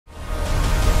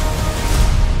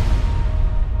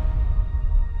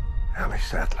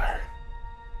settler.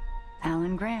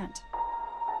 Alan Grant.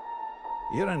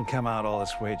 You didn't come out all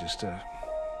this way just to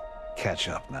catch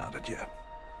up now, did you?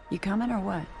 You coming or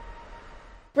what?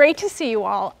 Great to see you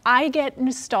all. I get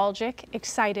nostalgic,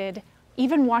 excited,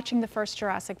 even watching the first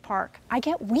Jurassic Park. I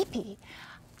get weepy.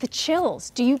 The chills.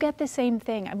 Do you get the same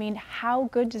thing? I mean, how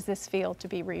good does this feel to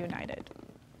be reunited?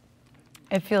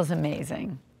 It feels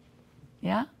amazing.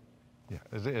 Yeah? Yeah,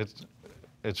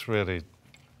 it's really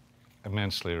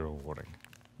immensely rewarding.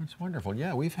 It's wonderful.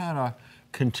 Yeah, we've had a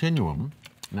continuum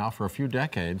now for a few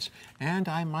decades, and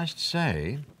I must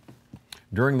say,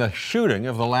 during the shooting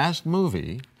of the last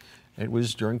movie, it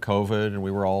was during COVID, and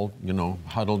we were all, you know,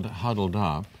 huddled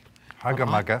up.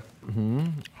 Hugger-mugger.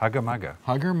 Hugger-mugger.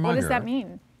 Hugger-mugger. What does that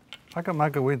mean?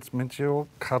 Hugger-mugger means you're all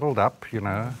cuddled up, you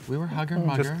know. We were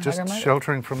hugger-mugger. Just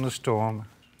sheltering from the storm.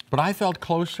 But I felt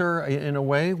closer, in a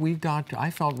way,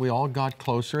 I felt we all got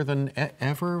closer than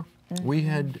ever we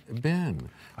had been.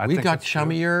 We got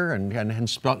chummier and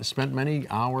spent many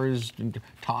hours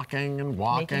talking and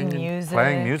walking. Making music.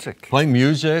 Playing music. Playing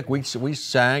music. We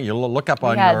sang. You look up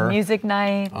on had your music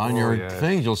night. On your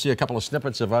things, you'll see a couple of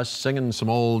snippets of us singing some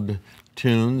old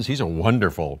tunes. He's got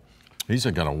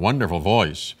a wonderful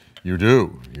voice. You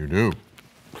do.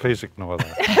 Please ignore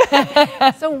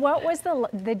that. So what was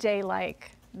the day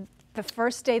like? The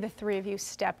first day the three of you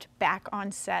stepped back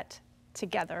on set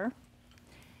together.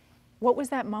 What was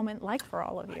that moment like for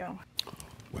all of you?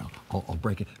 Well, I'll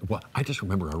break it. Well, I just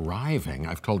remember arriving.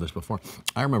 I've told this before.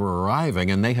 I remember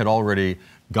arriving, and they had already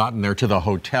gotten there to the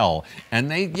hotel, and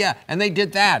they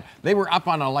did that. They were up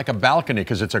on like a balcony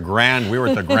because it's a grand. We were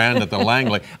at the grand at the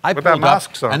Langley. I pulled up,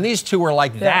 masks on? And these two were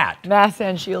like that. Masks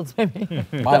and shields, maybe.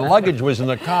 My luggage was in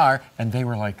the car, and they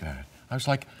were like that. I was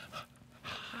like,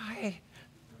 hi.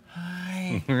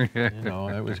 You know,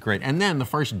 it was great. And then the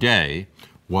first day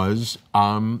was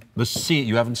the scene.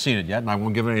 You haven't seen it yet, and I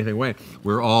won't give anything away.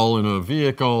 We're all in a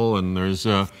vehicle, and there's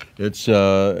it's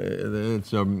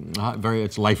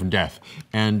life and death,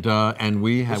 and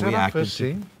we Was that we our acted. first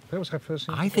scene? That was our first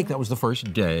scene. I think that was the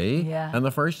first day and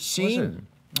the first scene.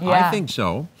 Yeah. I think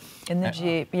so. In the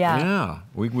Jeep, yeah. Yeah,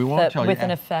 we won't tell you. With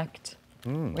an effect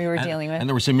we were dealing with. And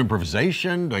there was some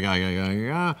improvisation.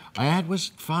 It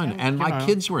was fun, and my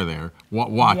kids were there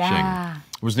watching. Yeah.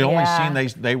 It was the only scene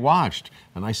they watched.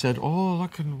 And I said, oh,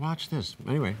 look and watch this.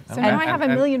 Anyway. So now I have a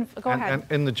million, go ahead.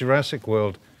 And in the Jurassic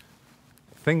world,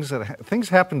 things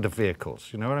happen to vehicles,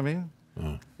 you know what I mean?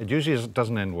 It usually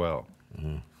doesn't end well.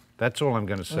 That's all I'm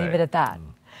going to say. Leave it at that.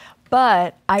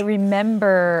 But I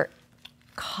remember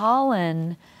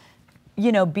Colin,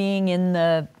 you know, being in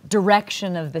the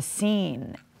direction of the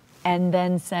scene and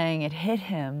then saying it hit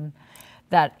him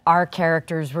that our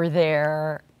characters were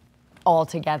there all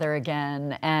together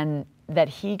again and that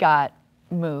he got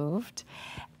moved.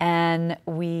 And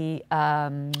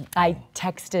I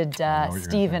texted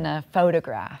Stephen a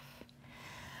photograph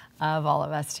of all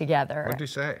of us together. What did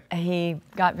he say? He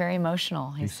got very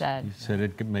emotional, he said. He said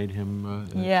it made him,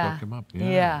 it Yeah. shook him up.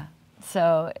 Yeah.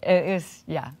 So it was,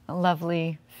 a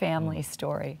lovely family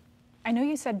story. I know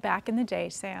you said back in the day,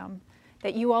 Sam,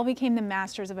 that you all became the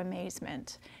masters of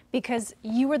amazement because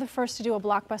you were the first to do a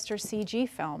blockbuster CG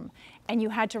film and you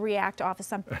had to react off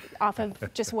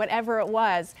of just whatever it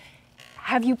was.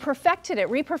 Have you perfected it,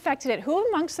 re-perfected it? Who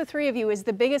amongst the three of you is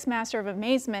the biggest master of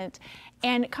amazement?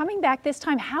 And coming back this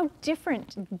time, how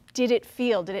different did it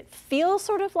feel? Did it feel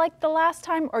sort of like the last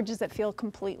time, or does it feel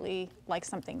completely like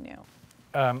something new?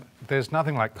 There's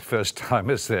nothing like the first time,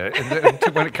 is there?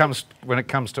 when it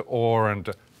comes to awe and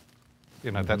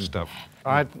that stuff.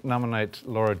 I'd nominate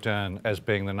Laura Dern as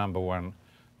being the number one,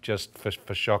 just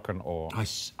for shock and awe. I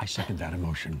second that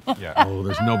emotion. Yeah. Oh,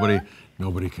 there's nobody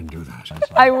can do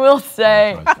that. I will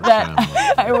say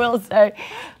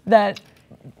that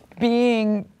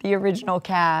being the original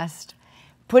cast,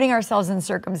 putting ourselves in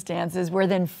circumstances where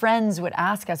then friends would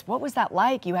ask us, what was that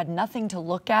like? You had nothing to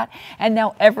look at. And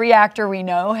now every actor we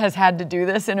know has had to do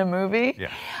this in a movie.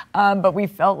 Yeah. But we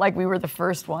felt like we were the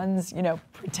first ones,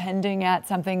 pretending at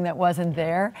something that wasn't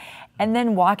there. And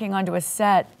then walking onto a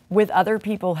set with other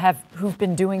people who've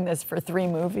been doing this for 3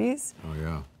 movies. Oh,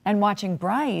 yeah. And watching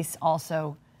Bryce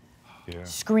also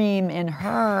scream in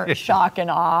her shock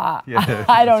and awe. Yeah.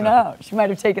 I don't know. She might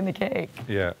have taken the cake.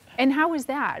 Yeah. And how was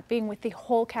that, being with the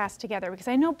whole cast together? Because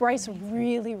I know Bryce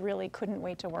really, really couldn't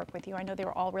wait to work with you. I know they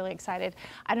were all really excited.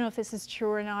 I don't know if this is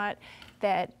true or not,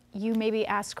 that you maybe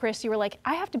asked Chris, you were like,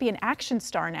 I have to be an action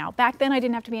star now. Back then I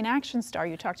didn't have to be an action star.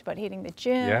 You talked about hating the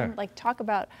gym. Yeah. Like, talk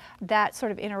about that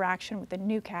sort of interaction with the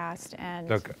new cast. And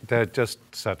Look, they're just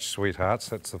such sweethearts,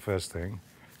 that's the first thing.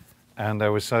 And they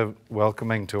were so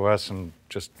welcoming to us and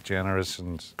just generous.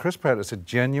 And Chris Pratt is a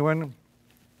genuine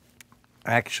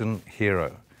action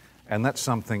hero, and that's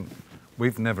something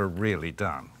we've never really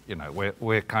done. You know,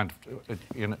 we're kind of,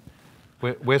 you know,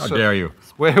 we're How sort dare you?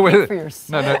 We're, for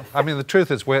yourself. no. I mean, the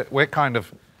truth is, we're kind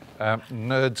of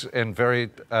nerds in very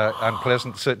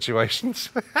unpleasant situations.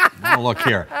 Oh, look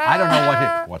here. I don't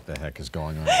know what the heck is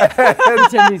going on.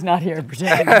 Pretend he's not here.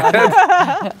 Pretend he's not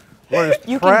here. Whereas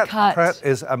You can cut. Pratt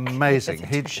is amazing.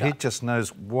 It's a He just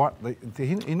knows what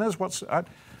he knows what's.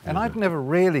 And I'd never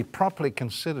really properly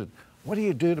considered what do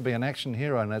you do to be an action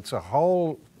hero, and it's a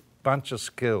whole bunch of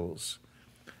skills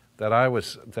that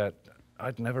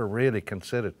I'd never really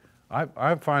considered.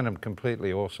 I find him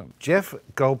completely awesome. Jeff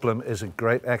Goldblum is a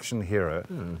great action hero.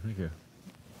 Thank you.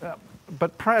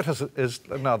 But Pratt is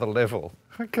another level.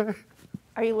 Okay.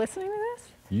 Are you listening to this?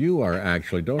 You are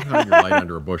actually, don't hide your light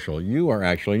under a bushel. You are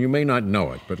actually, you may not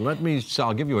know it, but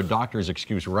I'll give you a doctor's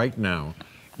excuse right now.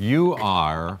 You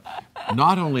are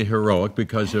not only heroic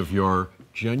because of your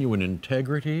genuine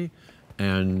integrity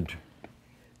and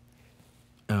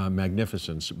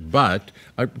magnificence, but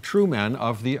a true man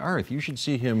of the earth. You should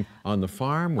see him on the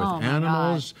farm with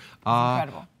animals.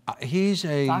 Incredible. He's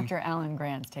a Dr. Alan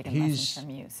Grant's taken lessons from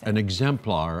you. So. an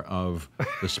exemplar of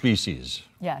the species.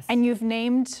 Yes. And you've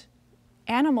named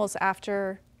animals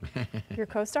after your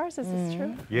co-stars, is this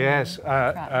true? Yes.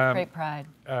 Great pride.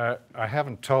 I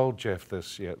haven't told Jeff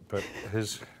this yet, but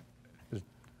his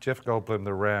Jeff Goldblum,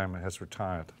 the Ram, has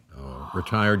retired. Oh,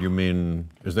 retired, you mean,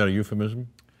 is that a euphemism?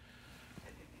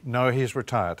 No, he's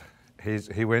retired.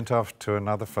 He went off to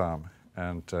another farm,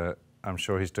 and I'm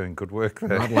sure he's doing good work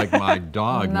there. Not like my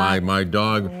dog. My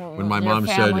dog, when my mom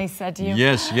family said to you?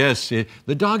 Yes,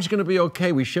 the dog's going to be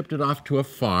okay. We shipped it off to a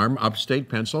farm upstate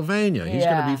Pennsylvania. He's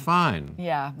going to be fine.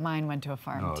 Yeah, mine went to a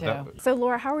farm too. So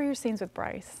Laura, how were your scenes with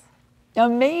Bryce?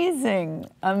 Amazing,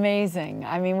 amazing.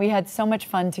 I mean, we had so much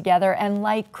fun together, and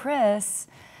like Chris,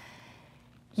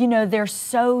 you know, they're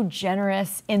so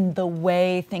generous in the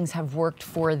way things have worked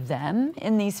for them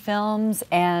in these films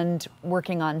and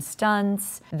working on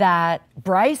stunts, that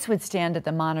Bryce would stand at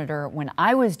the monitor when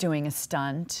I was doing a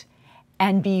stunt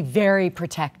and be very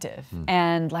protective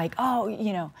and like, oh,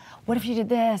 you know, what if you did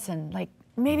this? And like,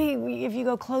 maybe if you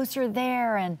go closer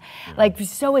there, and like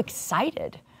so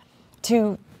excited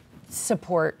to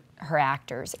support her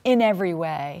actors in every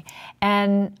way.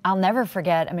 And I'll never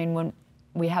forget, I mean, when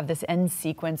we have this end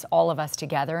sequence, all of us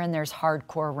together, and there's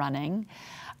hardcore running.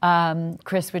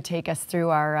 Chris would take us through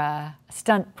our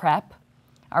stunt prep,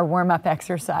 our warm-up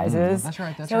exercises. That's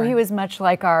right, So he was much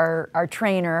like our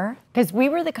trainer, because we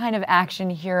were the kind of action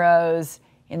heroes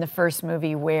in the first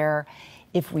movie where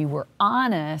if we were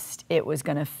honest, it was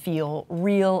gonna feel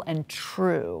real and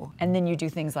true. And then you do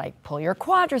things like pull your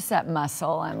quadricep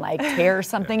muscle and like tear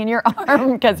something in your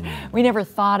arm, because we never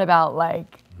thought about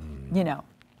like, you know,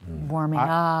 warming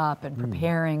up and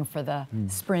preparing for the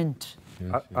sprint.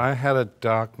 I had a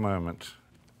dark moment,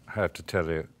 I have to tell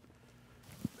you.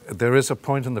 There is a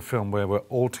point in the film where we're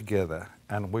all together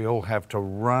and we all have to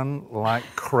run like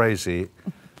crazy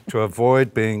to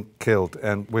avoid being killed.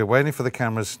 And we're waiting for the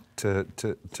cameras to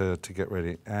get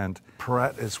ready. And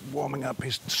Pratt is warming up,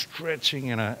 he's stretching,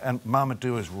 you know, and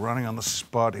Mamadou is running on the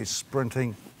spot, he's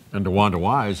sprinting. And DeWanda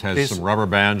Wise has some rubber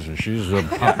bands, and she's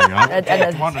pumping up.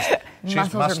 She's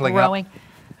muscles are muscling growing. up.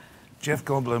 Jeff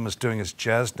Goldblum is doing his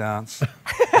jazz dance,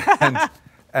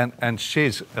 and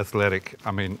she's athletic.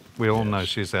 I mean, we all know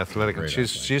she's athletic, and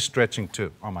she's stretching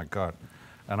too. Oh my God!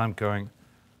 And I'm going,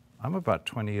 I'm about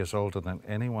 20 years older than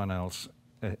anyone else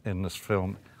in this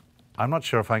film. I'm not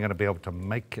sure if I'm going to be able to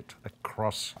make it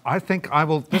across. I think I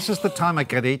will. This is the time I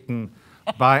get eaten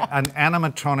by an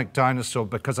animatronic dinosaur,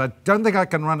 because I don't think I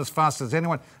can run as fast as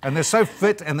anyone. And they're so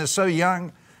fit and they're so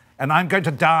young, and I'm going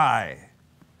to die.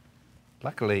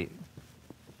 Luckily,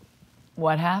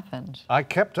 What happened? I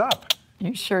kept up.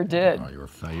 You sure did.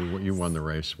 Oh, you won the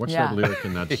race. What's Yeah. that lyric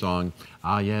in that song?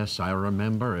 Ah, yes, I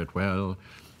remember it well.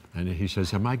 And he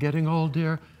says, am I getting old,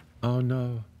 dear? Oh,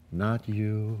 no, not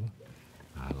you.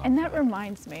 And that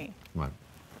reminds me, What?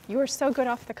 you are so good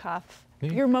off the cuff.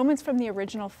 Me? Your moments from the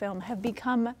original film have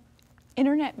become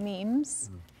internet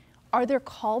memes. Are there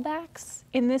callbacks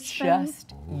in this film?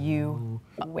 Just you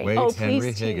wait. Wait, Oh, Henry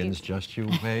please, Higgins, Steve. just you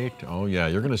wait. Oh, yeah,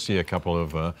 you're going to see a couple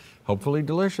of hopefully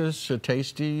delicious,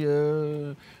 tasty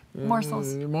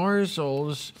Morsels.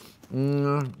 Morsels.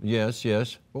 Yes.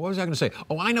 Well, what was I going to say?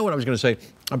 Oh, I know what I was going to say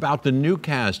about the new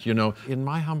cast. You know, in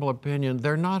my humble opinion,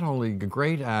 they're not only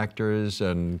great actors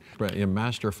and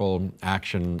masterful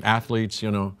action athletes,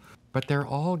 you know, but they're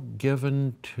all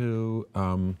given to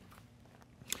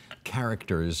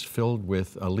characters filled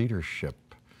with a leadership.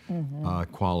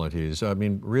 qualities. I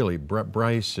mean, really,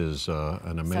 Bryce is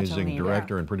an amazing leader.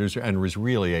 director and producer, and was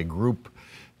really a group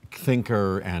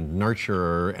thinker and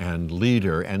nurturer and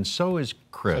leader, and so is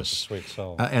Chris. Such a sweet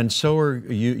soul. And so are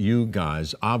you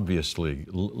guys, obviously,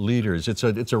 leaders. It's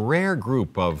a rare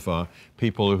group of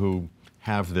people who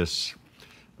have this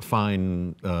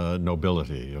fine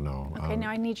nobility, you know. Okay, now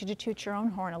I need you to toot your own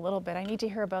horn a little bit. I need to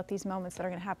hear about these moments that are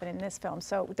going to happen in this film.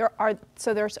 So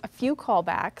there's a few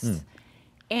callbacks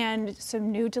and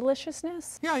some new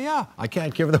deliciousness. Yeah. I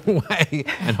can't give them away,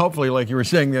 and hopefully, like you were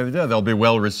saying the other day, they'll be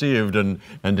well received and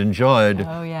enjoyed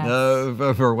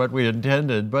for what we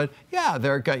intended. But yeah,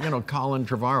 they're Colin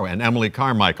Trevorrow and Emily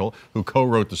Carmichael, who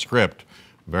co-wrote the script.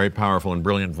 Very powerful and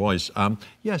brilliant voice.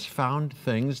 Yes, found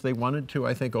things they wanted to,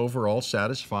 I think, overall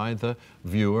satisfy the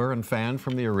viewer and fan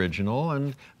from the original.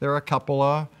 And there are a couple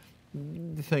of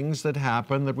things that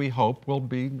happen that we hope will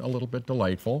be a little bit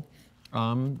delightful,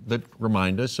 that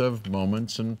remind us of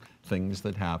moments and things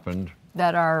that happened.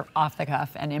 That are off the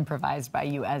cuff and improvised by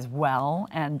you as well,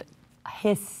 and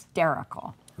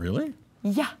hysterical. Really?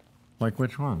 Yeah. Like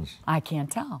which ones? I can't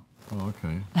tell. Oh,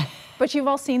 okay. But you've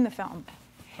all seen the film.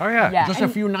 Oh yeah. Yeah. Just a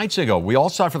few nights ago. We all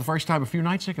saw it for the first time a few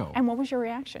nights ago. And what was your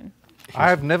reaction? I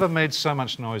have never made so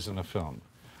much noise in a film.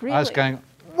 Really? I was going,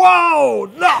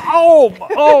 whoa, no,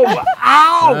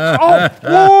 ouch,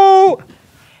 whoa.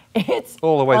 It's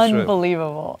All the way through.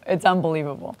 unbelievable. It's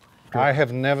unbelievable. I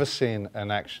have never seen an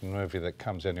action movie that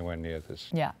comes anywhere near this.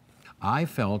 Yeah. I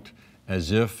felt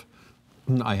as if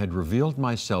I had revealed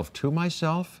myself to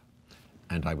myself,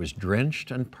 and I was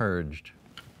drenched and purged.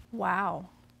 Wow.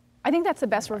 I think that's the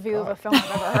best review of a film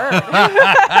I've ever heard.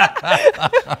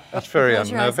 That's very Close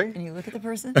your eyes unnerving. and you look at the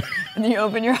person, and then you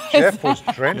open your eyes. Jeff was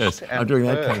drenched and I'm doing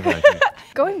that burned. kind of action.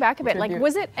 Going back a bit, like,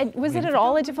 was it at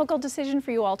all a difficult decision for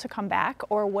you all to come back,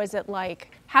 or was it like,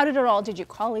 did you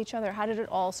call each other? How did it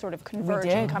all sort of converge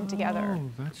and did. come together? Oh,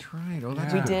 that's right. Oh,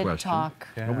 that's We a good did question. talk.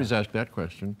 Yeah. Nobody's asked that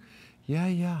question.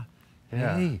 Yeah.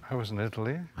 Hey, I was in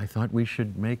Italy. I thought we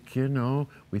should make,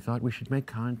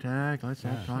 contact. Let's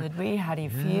have talk. Did we? How do you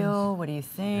feel? What do you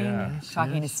think? Yeah.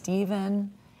 Talking to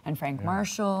Stephen and Frank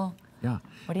Marshall. Yeah.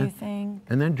 What do you think?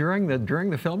 And then during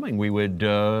the filming, we would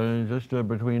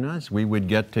between us, we would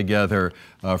get together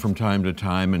from time to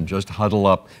time and just huddle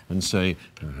up and say,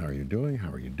 "How are you doing?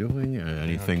 How are you doing?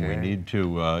 Anything we Okay. need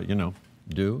to,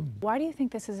 do?" Why do you think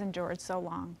this has endured so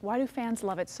long? Why do fans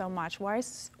love it so much? Why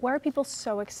are people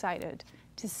so excited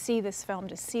to see this film,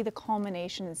 to see the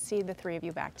culmination and see the three of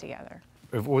you back together?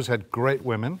 We've always had great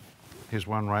women. Here's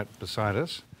one right beside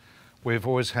us. We've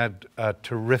always had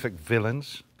terrific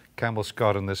villains. Campbell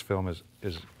Scott in this film is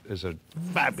a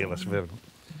fabulous villain.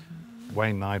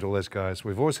 Wayne Knight, all those guys.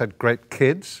 We've always had great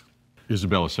kids.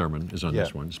 Isabella Sermon is on Yeah.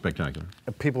 this one. Spectacular.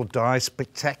 People die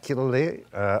spectacularly.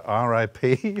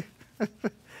 R.I.P.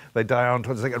 They die on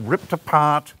towards, they get ripped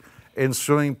apart in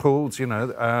swimming pools,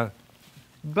 But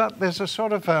there's a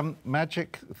sort of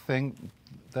magic thing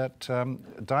that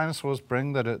dinosaurs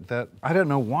bring that I don't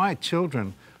know why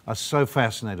children are so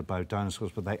fascinated by dinosaurs,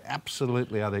 but they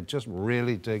absolutely are. They just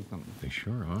really dig them. They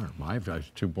sure are. I've got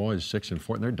two boys, 6 and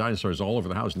 4, and there are dinosaurs all over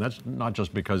the house. And that's not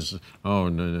just because,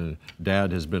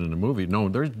 Dad has been in a movie. No,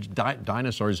 there's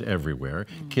dinosaurs everywhere.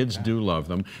 Kids do love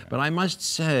them. But I must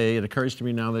say, it occurs to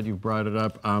me now that you've brought it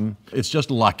up, it's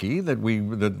just lucky that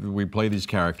we play these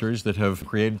characters that have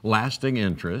created lasting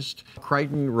interest.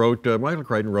 Michael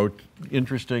Crichton wrote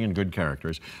interesting and good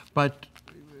characters. But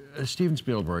Steven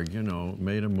Spielberg,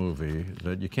 made a movie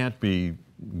that you can't be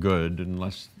good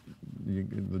unless the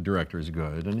director is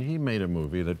good. And he made a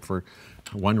movie that for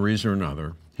one reason or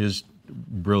another, his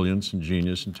brilliance and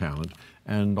genius and talent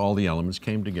and all the elements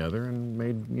came together and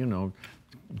made,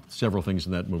 several things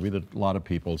in that movie that a lot of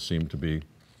people seem to be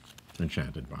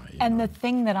enchanted by. And the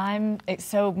thing that I'm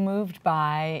so moved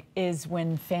by is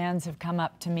when fans have come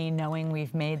up to me knowing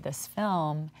we've made this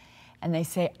film, and they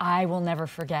say, "I will never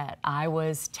forget. I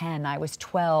was 10, I was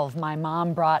 12, my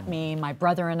mom brought me, my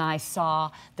brother and I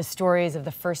saw the stories of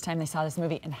the first time they saw this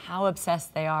movie," and how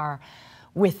obsessed they are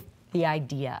with the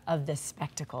idea of this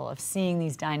spectacle, of seeing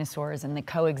these dinosaurs and the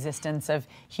coexistence of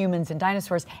humans and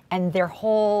dinosaurs. And their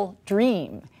whole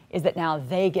dream is that now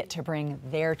they get to bring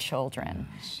their children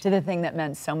to the thing that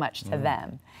meant so much to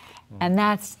them. And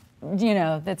that's,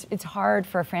 it's hard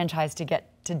for a franchise to get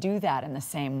to do that in the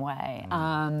same way.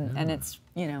 And it's,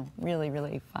 really,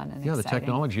 really fun and Yeah, exciting. the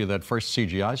technology of that first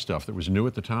CGI stuff that was new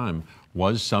at the time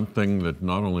was something that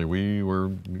not only we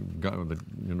were,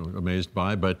 amazed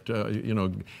by, but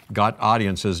got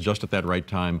audiences just at that right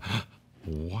time.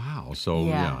 Wow! So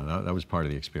yeah, that was part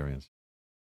of the experience.